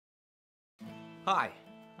Hi,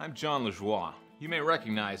 I'm Jon Lajoie. You may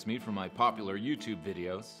recognize me from my popular YouTube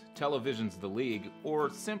videos, Television's The League, or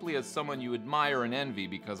simply as someone you admire and envy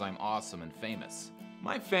because I'm awesome and famous.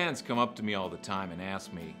 My fans come up to me all the time and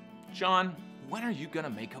ask me, Jon, when are you gonna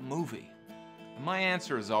make a movie? And my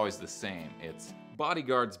answer is always the same. It's,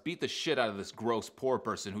 bodyguards, beat the shit out of this gross poor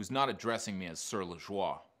person who's not addressing me as Sir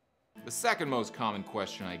Lajoie. The second most common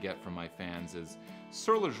question I get from my fans is,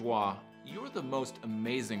 Sir Lajoie, you're the most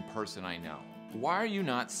amazing person I know. Why are you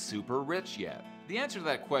not super rich yet? The answer to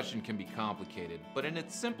that question can be complicated, but in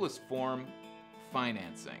its simplest form,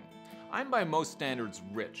 financing. I'm by most standards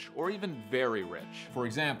rich, or even very rich. For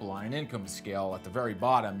example, on an income scale, at the very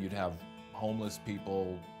bottom, you'd have homeless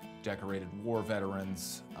people, decorated war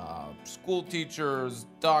veterans, school teachers,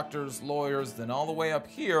 doctors, lawyers, then all the way up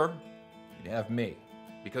here, you'd have me.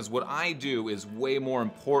 Because what I do is way more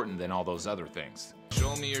important than all those other things.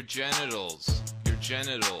 Show me your genitals. Your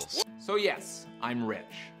genitals. So yes, I'm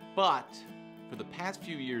rich. But for the past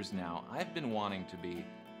few years now, I've been wanting to be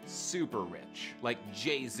super rich, like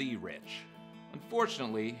Jay-Z rich.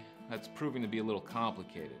 Unfortunately, that's proving to be a little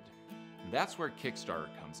complicated. And that's where Kickstarter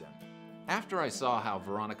comes in. After I saw how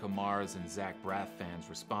Veronica Mars and Zach Braff fans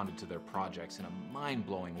responded to their projects in a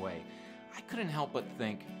mind-blowing way, I couldn't help but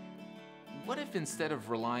think, what if instead of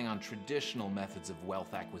relying on traditional methods of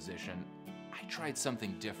wealth acquisition, I tried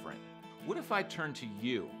something different? What if I turned to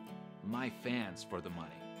you, my fans, for the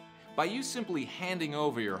money? By you simply handing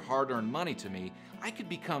over your hard-earned money to me, I could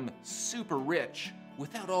become super rich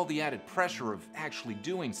without all the added pressure of actually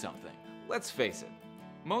doing something. Let's face it,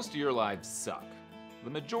 most of your lives suck. The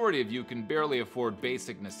majority of you can barely afford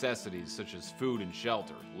basic necessities such as food and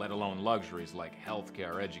shelter, let alone luxuries like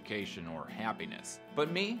healthcare, education, or happiness.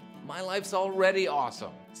 But me, my life's already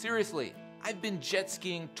awesome. Seriously, I've been jet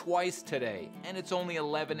skiing twice today, and it's only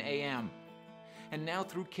 11 a.m. And now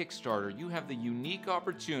through Kickstarter, you have the unique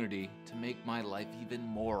opportunity to make my life even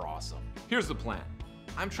more awesome. Here's the plan.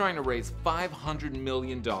 I'm trying to raise $500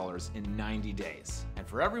 million in 90 days. And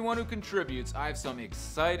for everyone who contributes, I have some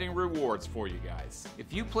exciting rewards for you guys.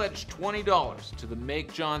 If you pledge $20 to the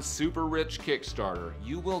Make Jon Super Rich Kickstarter,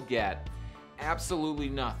 you will get absolutely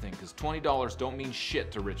nothing, because $20 don't mean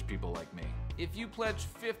shit to rich people like me. If you pledge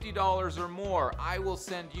 $50 or more, I will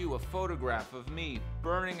send you a photograph of me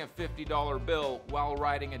burning a $50 bill while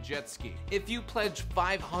riding a jet ski. If you pledge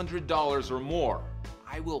 $500 or more,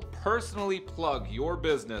 I will personally plug your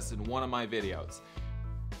business in one of my videos.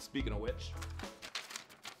 Speaking of which,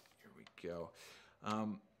 here we go.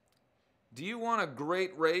 Do you want a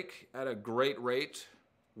great rake at a great rate?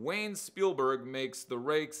 Wayne Spielberg makes the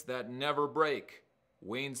rakes that never break.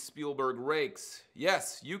 Wayne Spielberg rakes.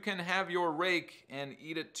 Yes, you can have your rake and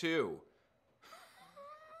eat it too.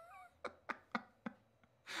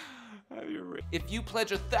 If you pledge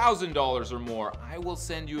 $1,000 or more, I will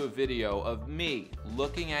send you a video of me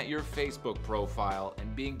looking at your Facebook profile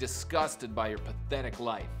and being disgusted by your pathetic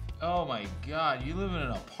life. Oh my God, you live in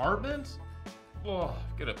an apartment? Oh,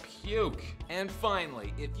 I'm gonna puke. And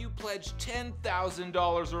finally, if you pledge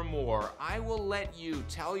 $10,000 or more, I will let you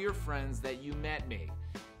tell your friends that you met me.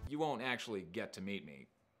 You won't actually get to meet me.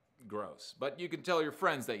 Gross. But you can tell your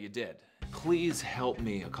friends that you did. Please help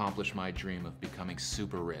me accomplish my dream of becoming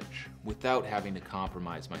super rich without having to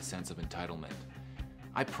compromise my sense of entitlement.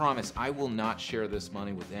 I promise I will not share this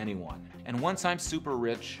money with anyone. And once I'm super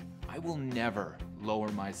rich, I will never lower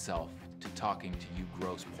myself to talking to you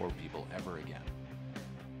gross poor people ever again.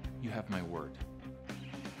 You have my word.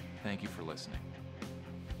 Thank you for listening.